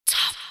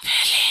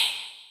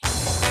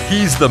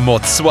He's the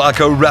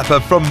Motswako rapper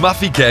from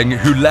Mafikeng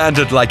who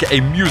landed like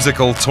a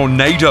musical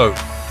tornado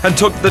and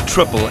took the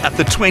triple at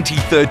the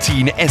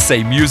 2013 SA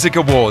Music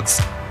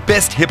Awards.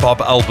 Best Hip Hop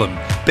Album,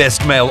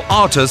 Best Male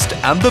Artist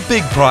and the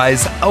big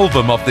prize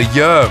Album of the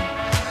Year.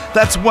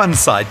 That's one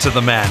side to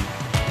the man.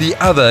 The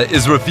other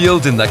is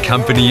revealed in the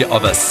company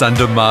of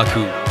Asanda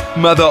Maku,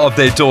 mother of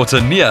their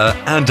daughter Nia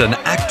and an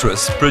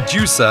actress,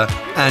 producer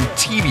and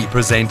TV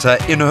presenter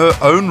in her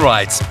own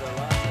right.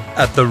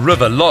 At the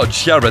River Lodge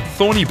here at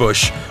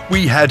Thornybush,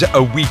 we had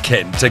a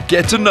weekend to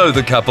get to know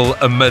the couple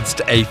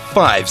amidst a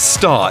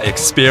 5-star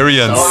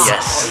experience. Oh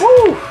yes,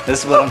 woo!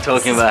 This is what I'm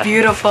talking about.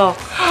 Beautiful.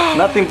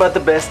 Nothing but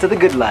the best of the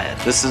good liar.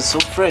 This is so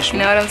fresh, You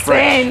man. know what I'm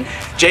saying?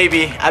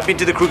 JB, I've been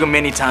to the Kruger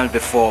many times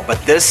before, but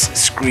this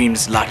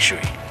screams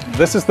luxury.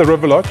 This is the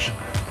River Lodge.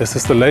 This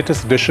is the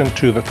latest addition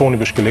to the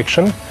Thornybush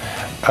collection.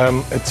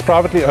 It's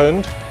privately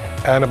owned,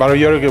 and about a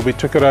year ago we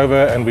took it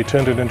over and we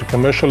turned it into a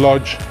commercial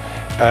lodge,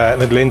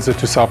 and it lends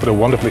itself a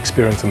wonderful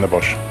experience in the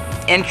bush.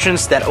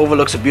 Entrance that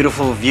overlooks a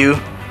beautiful view.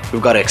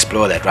 We've got to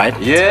explore that, right?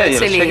 Yeah,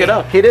 check it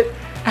out. Hit it.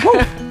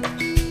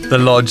 The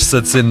lodge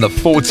sits in the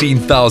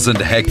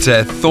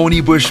 14,000-hectare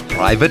Thornybush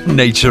Private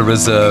Nature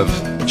Reserve.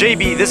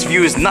 JB, this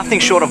view is nothing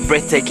short of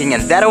breathtaking,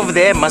 and that over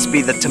there must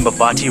be the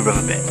Timbabati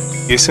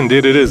riverbed. Yes,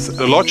 indeed it is.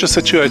 The lodge is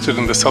situated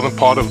in the southern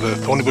part of the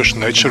Thornybush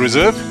Nature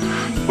Reserve,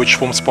 which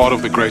forms part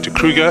of the Greater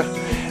Kruger,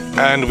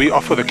 and we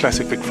offer the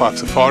classic Big 5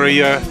 safari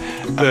here.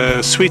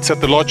 The suites at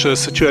the lodge are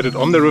situated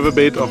on the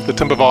riverbed of the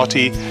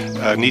Timbabati,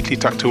 neatly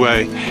tucked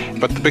away.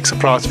 But the big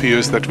surprise for you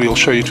is that we'll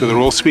show you to the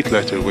Royal Suite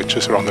later, which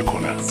is around the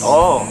corner.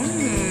 Oh,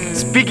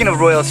 speaking of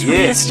Royal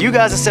Suites, you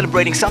guys are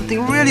celebrating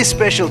something really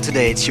special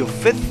today. It's your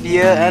 5th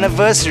year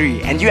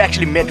anniversary, and you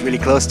actually met really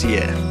close to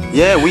here.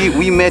 Yeah,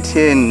 we met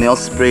here in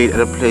Nelspruit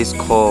at a place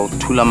called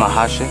Tula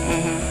Mahashe.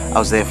 I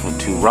was there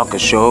to rock a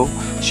show.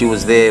 She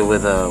was there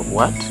with a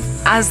what?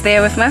 I was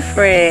there with my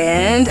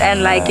friend,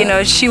 and like, you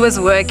know, she was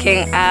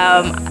working,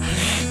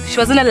 she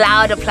wasn't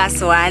allowed a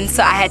 +1,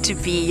 so I had to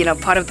be, you know,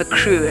 part of the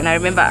crew. And I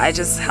remember I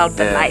just held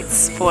the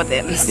lights for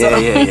them. So.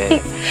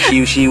 Yeah.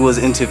 She was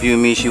interviewing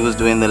me, she was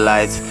doing the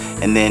lights,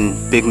 and then,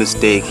 big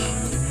mistake,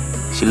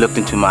 she looked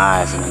into my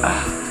eyes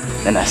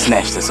and I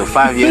snatched her. So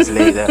 5 years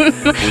later,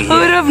 Who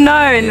would have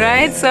known,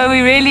 right? So we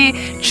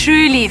really,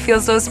 truly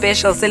feel so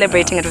special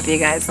celebrating it with you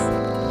guys.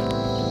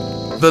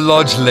 The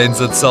lodge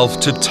lends itself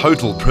to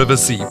total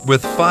privacy,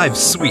 with 5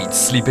 suites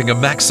sleeping a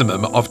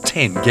maximum of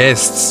 10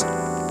 guests.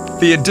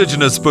 The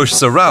indigenous bush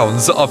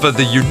surrounds offer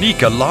the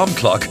unique alarm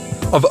clock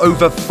of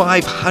over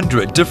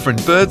 500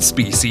 different bird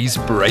species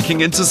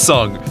breaking into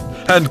song.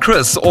 And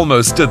Chris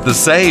almost did the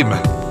same.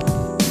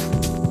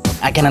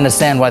 I can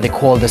understand why they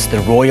call this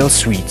the Royal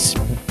Suites.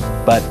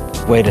 But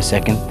wait a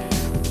second,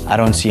 I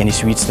don't see any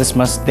suites. This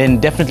must then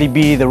definitely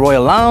be the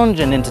Royal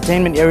Lounge and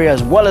entertainment area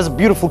as well as a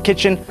beautiful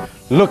kitchen.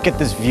 Look at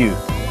this view.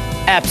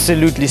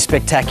 Absolutely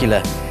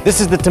spectacular.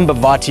 This is the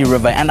Timbabati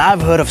River, and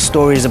I've heard of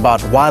stories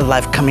about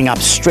wildlife coming up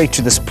straight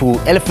to this pool,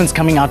 elephants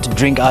coming out to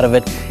drink out of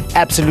it.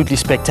 Absolutely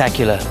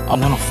spectacular.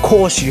 And then of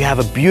course you have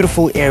a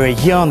beautiful area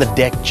here on the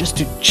deck just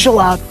to chill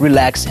out,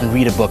 relax and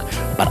read a book.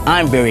 But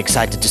I'm very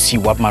excited to see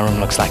what my room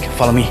looks like.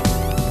 Follow me.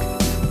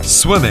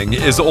 Swimming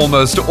is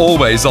almost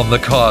always on the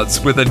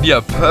cards with a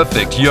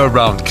near-perfect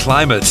year-round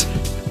climate.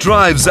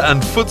 Drives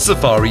and foot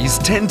safaris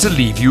tend to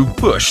leave you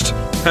bushed,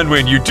 and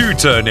when you do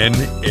turn in,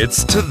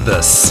 it's to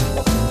this.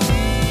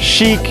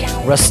 Chic,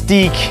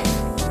 rustique,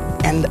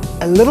 and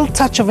a little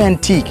touch of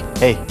antique.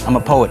 Hey, I'm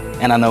a poet,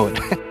 and I know it.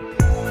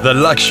 The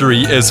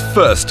luxury is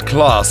first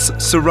class,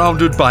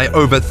 surrounded by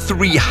over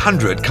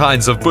 300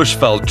 kinds of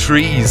bushveld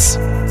trees.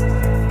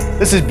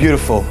 This is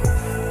beautiful.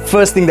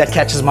 First thing that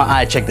catches my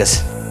eye, check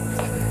this.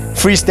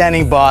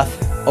 Freestanding bath,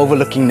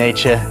 overlooking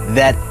nature.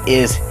 That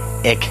is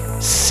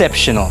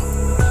exceptional.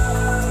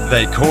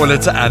 They call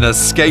it an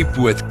escape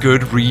with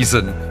good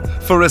reason.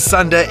 For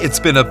Asanda, it's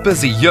been a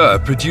busy year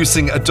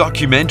producing a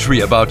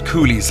documentary about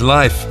Khuli's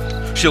life.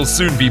 She'll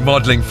soon be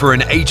modeling for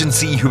an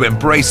agency who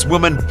embrace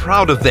women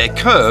proud of their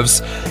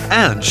curves,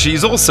 and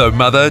she's also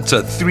mother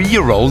to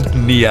 3-year-old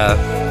Nia.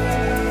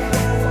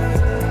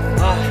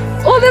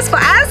 All this for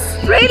us?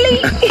 Really?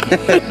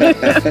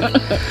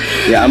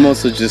 Yeah, I'm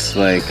also just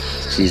like,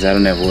 geez, I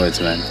don't have words,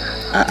 man.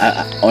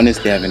 I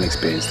honestly haven't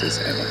experienced this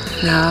ever.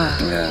 No.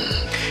 Yeah.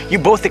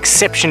 You're both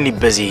exceptionally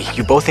busy.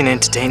 You're both in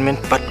entertainment,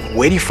 but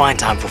where do you find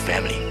time for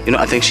family? You know,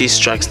 I think she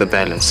strikes the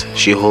balance.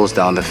 She holds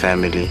down the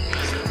family.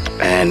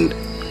 And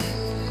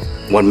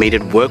what made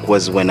it work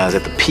was when I was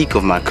at the peak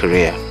of my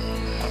career.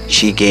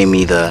 She gave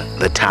me the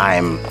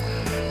time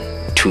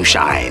to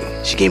shine.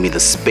 She gave me the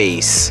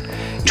space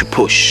to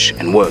push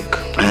and work.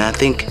 And I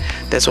think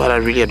that's what I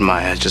really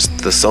admire, just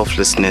the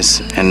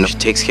selflessness. And she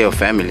takes care of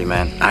family,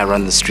 man. I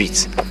run the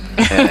streets.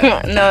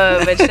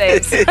 No, but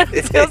Shapes,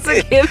 I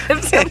also give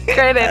him some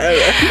credit.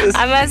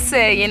 I must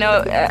say, you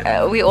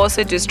know, we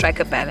also do strike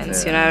a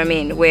balance, you know what I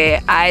mean?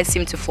 Where I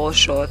seem to fall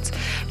short.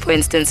 For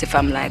instance, if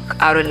I'm like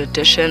out of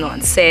audition or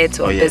on set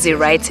or busy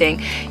writing,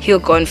 he'll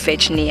go and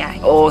fetch Nia,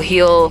 or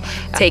he'll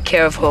take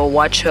care of her,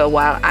 watch her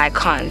while I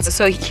can't.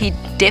 So he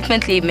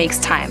definitely makes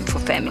time for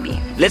family.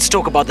 Let's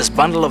talk about this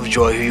bundle of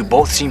joy who you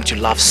both seem to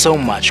love so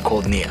much,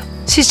 called Nia.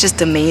 She's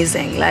just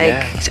amazing.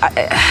 Like,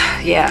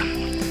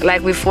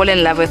 like we fall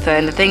in love with her.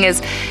 And the thing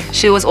is,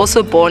 she was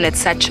also born at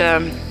such a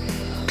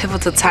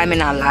pivotal time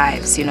in our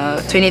lives, you know.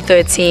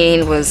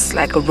 2013 was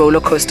like a roller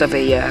coaster of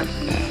a year.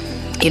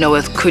 You know,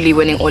 with Khuli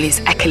winning all his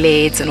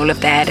accolades and all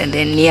of that, and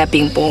then Nia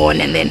being born,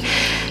 and then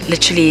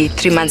literally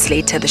 3 months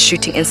later the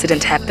shooting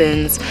incident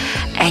happens.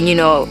 And you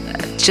know,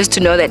 just to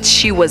know that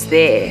she was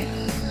there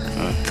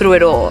through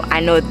it all,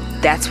 I know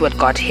that's what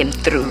got him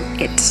through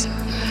it.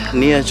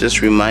 Nia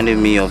just reminded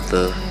me of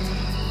the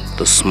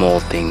small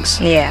things,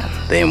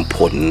 the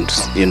important,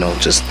 you know,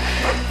 just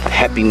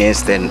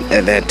happiness.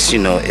 That you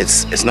know,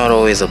 it's not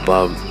always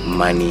about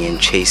money and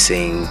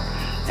chasing,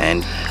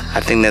 and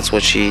I think that's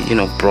what she, you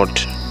know,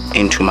 brought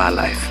into my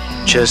life.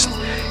 Just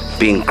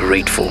being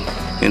grateful,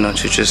 you know,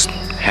 to just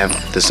have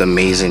this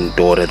amazing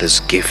daughter, this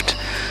gift,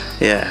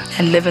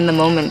 and live in the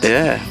moment.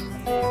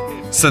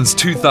 Since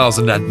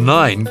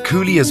 2009,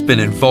 Khuli has been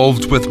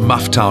involved with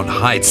Mufftown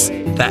Heights,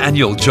 the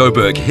annual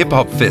Joburg Hip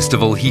Hop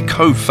Festival he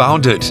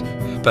co-founded.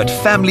 But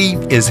family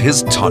is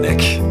his tonic.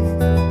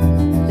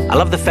 I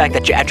love the fact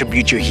that you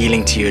attribute your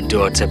healing to your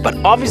daughter, but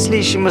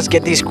obviously she must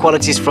get these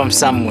qualities from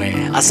somewhere.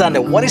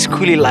 Asanda, what is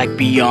Khuli like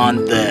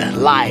beyond the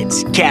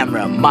lights,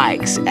 camera,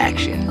 mics,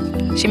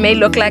 action? She may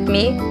look like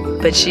me,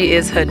 but she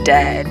is her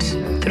dad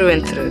through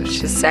and through.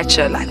 She's such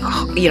a, like,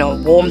 you know,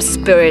 warm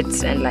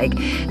spirit and like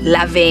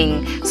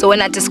loving. So when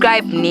I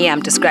describe Nia,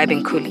 I'm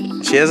describing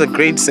Khuli. She has a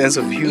great sense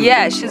of humor.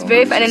 Yeah, she's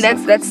very funny, and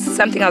that's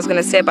something I was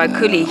gonna say about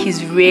Khuli.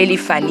 He's really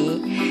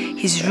funny.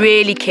 He's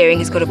really caring.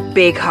 He's got a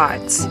big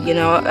heart. You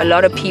know, a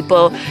lot of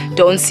people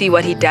don't see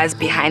what he does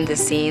behind the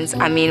scenes.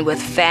 I mean,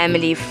 with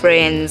family,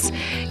 friends.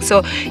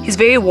 So he's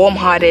very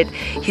warm-hearted.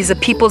 He's a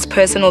people's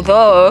person,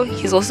 although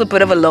he's also a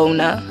bit of a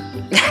loner.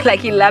 Like,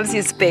 he loves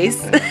his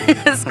space.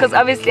 Because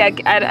obviously I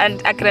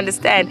can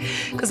understand.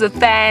 Because with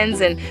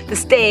fans and the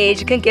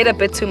stage, it can get a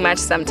bit too much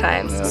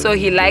sometimes. Yeah. So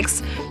he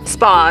likes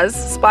spa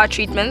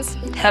treatments.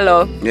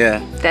 Hello.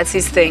 Yeah. That's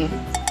his thing.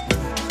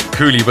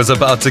 Khuli was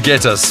about to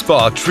get a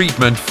spa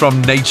treatment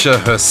from nature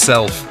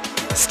herself.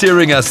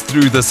 Steering us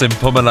through this in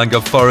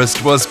Mpumalanga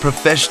forest was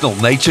professional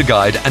nature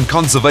guide and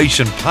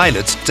conservation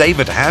pilot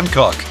David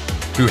Hancock,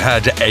 who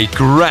had a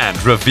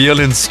grand reveal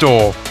in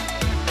store.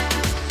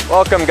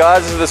 Welcome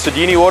guys, this is the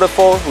Sudini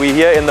waterfall. We're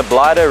here in the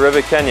Blider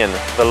River Canyon,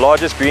 the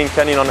largest green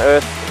canyon on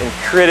earth.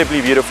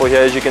 Incredibly beautiful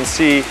here, as you can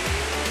see.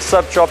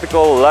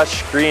 Subtropical,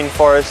 lush green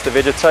forest. The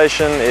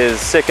vegetation is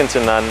second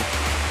to none.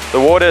 The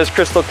water is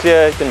crystal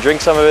clear, you can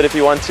drink some of it if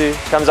you want to. It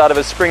comes out of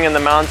a spring in the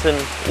mountain,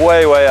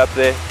 way up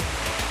there.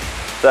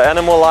 The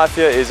animal life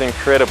here is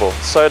incredible,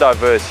 so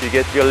diverse. You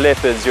get your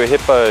leopards, your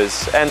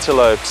hippos,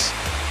 antelopes,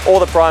 all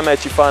the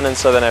primates you find in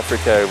southern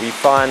Africa. We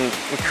find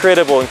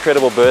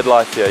incredible bird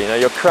life here. You know,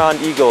 your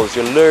crowned eagles,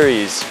 your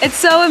lories. It's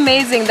so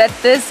amazing that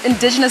this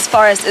indigenous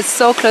forest is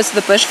so close to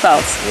the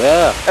bushvelds.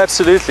 Yeah,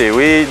 absolutely.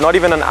 We're not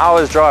even an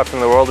hour's drive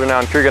from the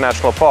world-renowned Kruger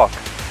National Park.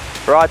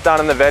 Right down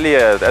in the valley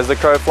here, as the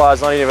crow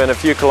flies, not even a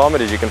few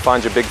kilometers, you can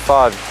find your big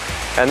five.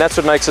 And that's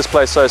what makes this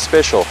place so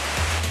special.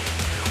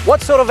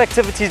 What sort of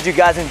activities do you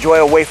guys enjoy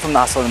away from the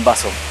hustle and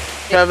bustle?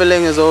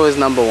 Traveling is always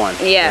number one.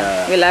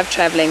 Yeah, we love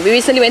traveling. We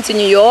recently went to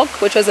New York,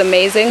 which was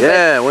amazing.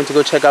 Yeah, went to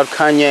go check out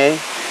Kanye.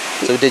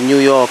 So we did New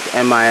York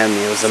and Miami.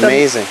 It was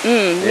amazing.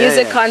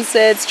 Music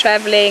concerts,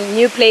 traveling,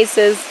 new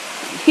places.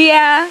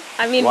 Yeah,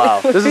 I mean,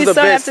 we still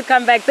have to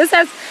come back. This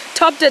has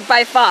topped it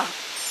by far.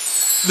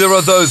 There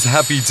are those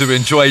happy to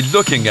enjoy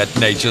looking at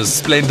nature's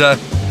splendor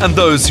and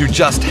those who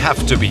just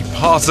have to be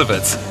part of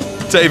it.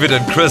 David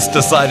and Chris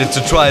decided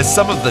to try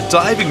some of the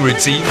diving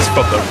routines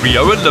from the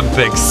Rio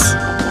Olympics.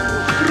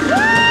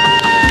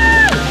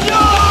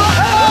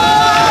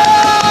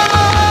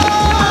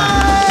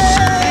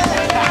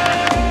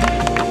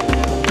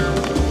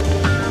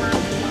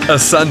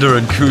 Asanda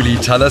and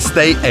Khuli tell us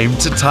they aim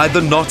to tie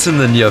the knot in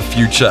the near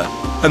future,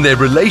 and their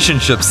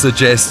relationship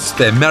suggests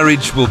their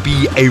marriage will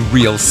be a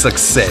real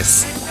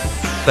success.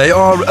 They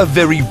are a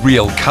very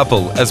real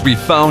couple, as we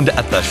found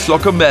at the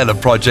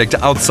Hlokomela project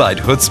outside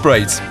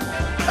Hoedspruit.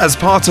 As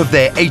part of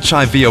their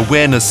HIV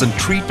awareness and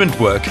treatment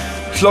work,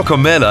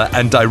 Hlokomela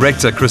and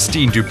director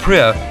Christine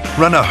Dupré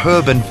run a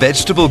herb and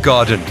vegetable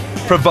garden,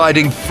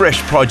 providing fresh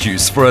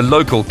produce for a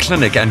local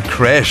clinic and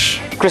creche.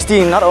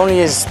 Christine, not only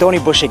is Stony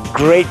Bush a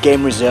great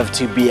game reserve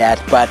to be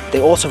at, but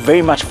they're also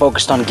very much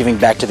focused on giving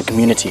back to the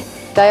community.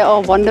 They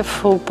are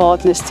wonderful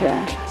partners to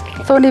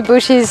have. Stony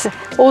Bush is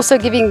also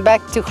giving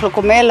back to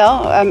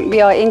Hlokomela.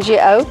 We are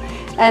NGO,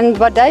 and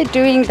what they're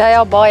doing, they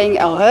are buying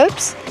our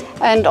herbs.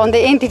 And on the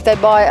end, if they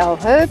buy our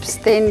herbs,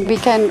 then we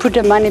can put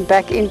the money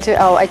back into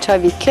our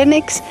HIV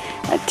clinics,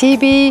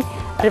 TB,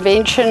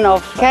 prevention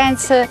of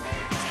cancer.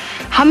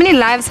 How many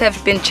lives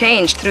have been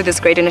changed through this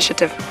great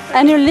initiative?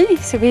 Annually,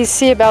 so we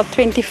see about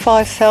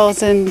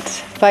 25,000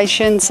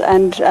 patients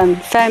and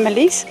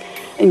families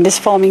in these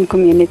farming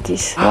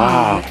communities.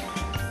 Wow.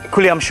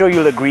 Khuli, I'm sure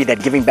you'll agree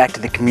that giving back to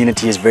the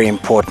community is very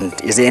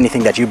important. Is there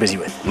anything that you're busy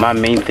with? My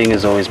main thing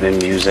has always been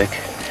music.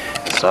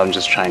 So I'm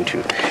just trying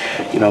to,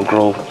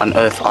 grow,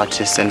 unearth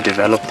artists and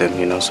develop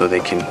them, so they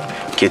can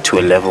get to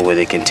a level where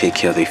they can take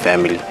care of their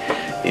family,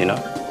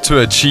 To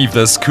achieve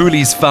this,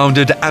 Khuli's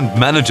founded and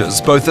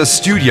manages both a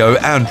studio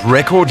and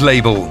record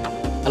label.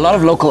 A lot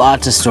of local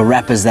artists or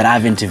rappers that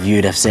I've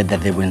interviewed have said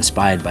that they were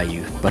inspired by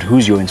you. But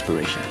who's your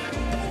inspiration?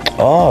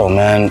 Oh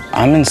man,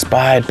 I'm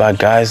inspired by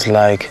guys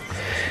like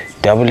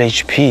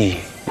HP,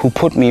 who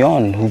put me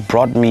on, who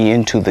brought me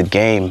into the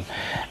game.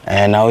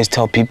 And I always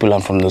tell people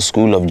I'm from the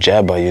school of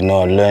Jabba,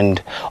 I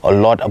learned a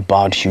lot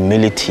about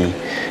humility.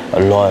 I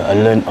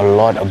learned a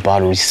lot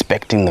about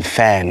respecting the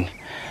fan.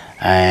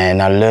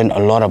 And I learned a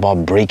lot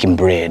about breaking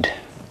bread,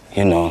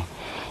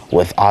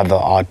 with other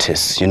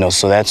artists,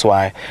 so that's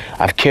why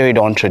I've carried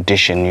on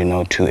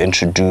tradition, to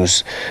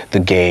introduce the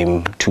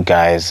game to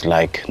guys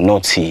like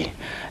Notsi.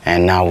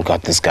 And now we've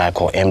got this guy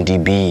called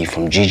MDB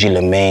from Gigi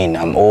Lemaine.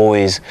 I'm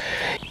always,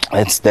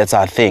 that's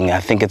our thing. I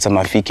think it's a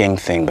Mafikeng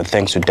thing, but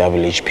thanks to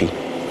HP.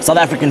 South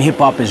African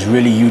hip-hop is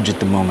really huge at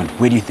the moment.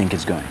 Where do you think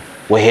it's going?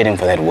 We're heading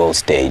for that world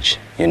stage,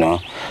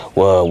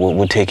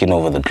 We're taking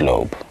over the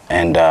globe.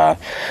 And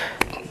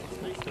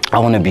I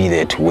want to be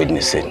there to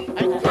witness it.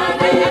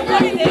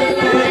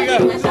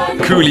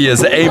 Khuli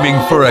is aiming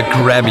for a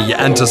Grammy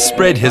and to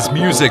spread his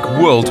music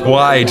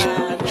worldwide.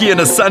 He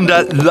and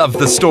Asanda love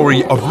the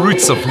story of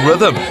Roots of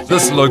Rhythm,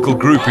 this local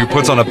group who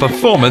puts on a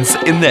performance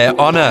in their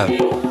honor.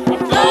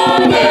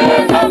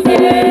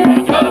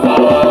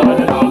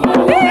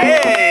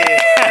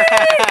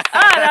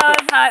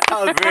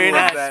 Very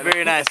nice,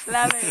 very nice.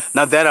 Love it.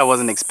 Now that I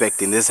wasn't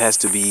expecting. This has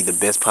to be the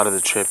best part of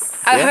the trip.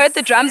 I heard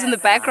the drums in the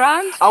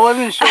background. I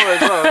wasn't sure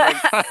as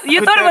well.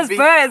 You thought it was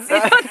birds. You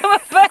thought it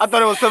was birds. I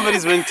thought it was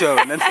somebody's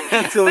ringtone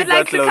until we But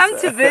like got to closer. come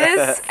to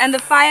this and the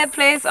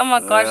fireplace, oh my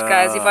gosh,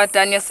 guys, you've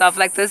outdone yourself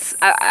like this.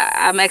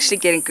 I'm actually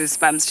getting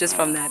goosebumps just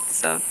from that.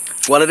 So.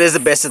 Well, it is the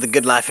best of the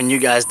good life, and you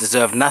guys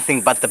deserve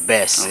nothing but the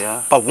best.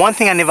 Yeah. But one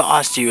thing I never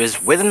asked you is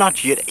whether or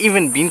not you'd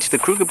even been to the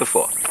Kruger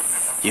before.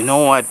 You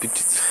know what?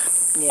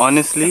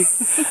 Honestly,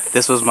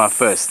 this was my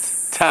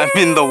first time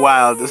in the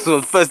wild. This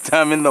was the first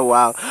time in the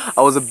wild.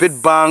 I was a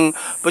bit bang,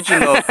 but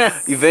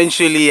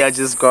eventually I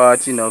just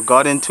got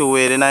into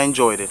it and I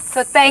enjoyed it.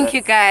 So thank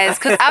you guys,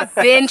 because I've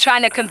been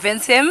trying to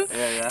convince him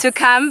to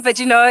come, but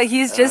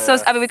he's just so,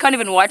 we can't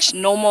even watch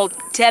normal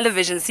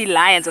television, see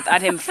lions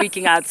without him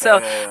freaking out.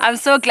 So I'm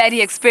so glad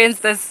he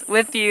experienced this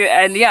with you,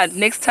 and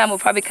next time we'll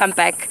probably come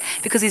back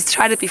because he's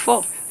tried it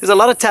before. There's a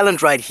lot of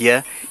talent right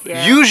here.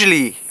 Yeah.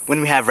 Usually,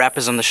 when we have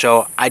rappers on the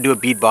show, I do a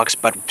beatbox,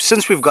 but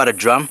since we've got a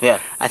drum,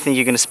 I think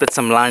you're gonna spit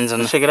some lines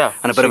on, check it out.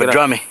 on a bit of a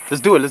drumming.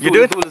 Let's do it. Let's do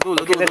it. Let's do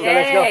it. Let's go.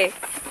 Yay.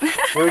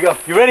 Here we go.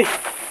 You ready?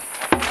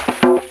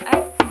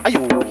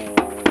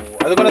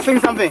 Are they gonna sing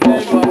something?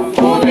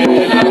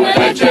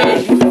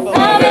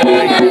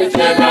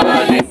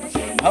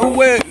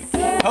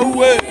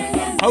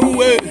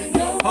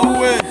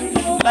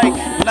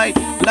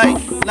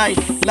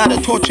 Light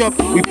a torch up.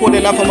 We poured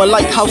it out from a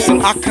lighthouse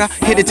in Accra.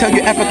 Here to tell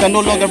you Africa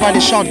no longer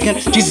riding shotgun.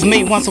 Jesus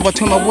made once of a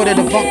turn my water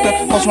to vodka.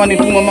 Horse running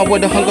through my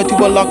water, hunger to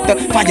a locked up.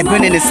 Fire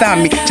burning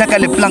inside me.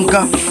 Chakale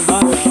Blanca.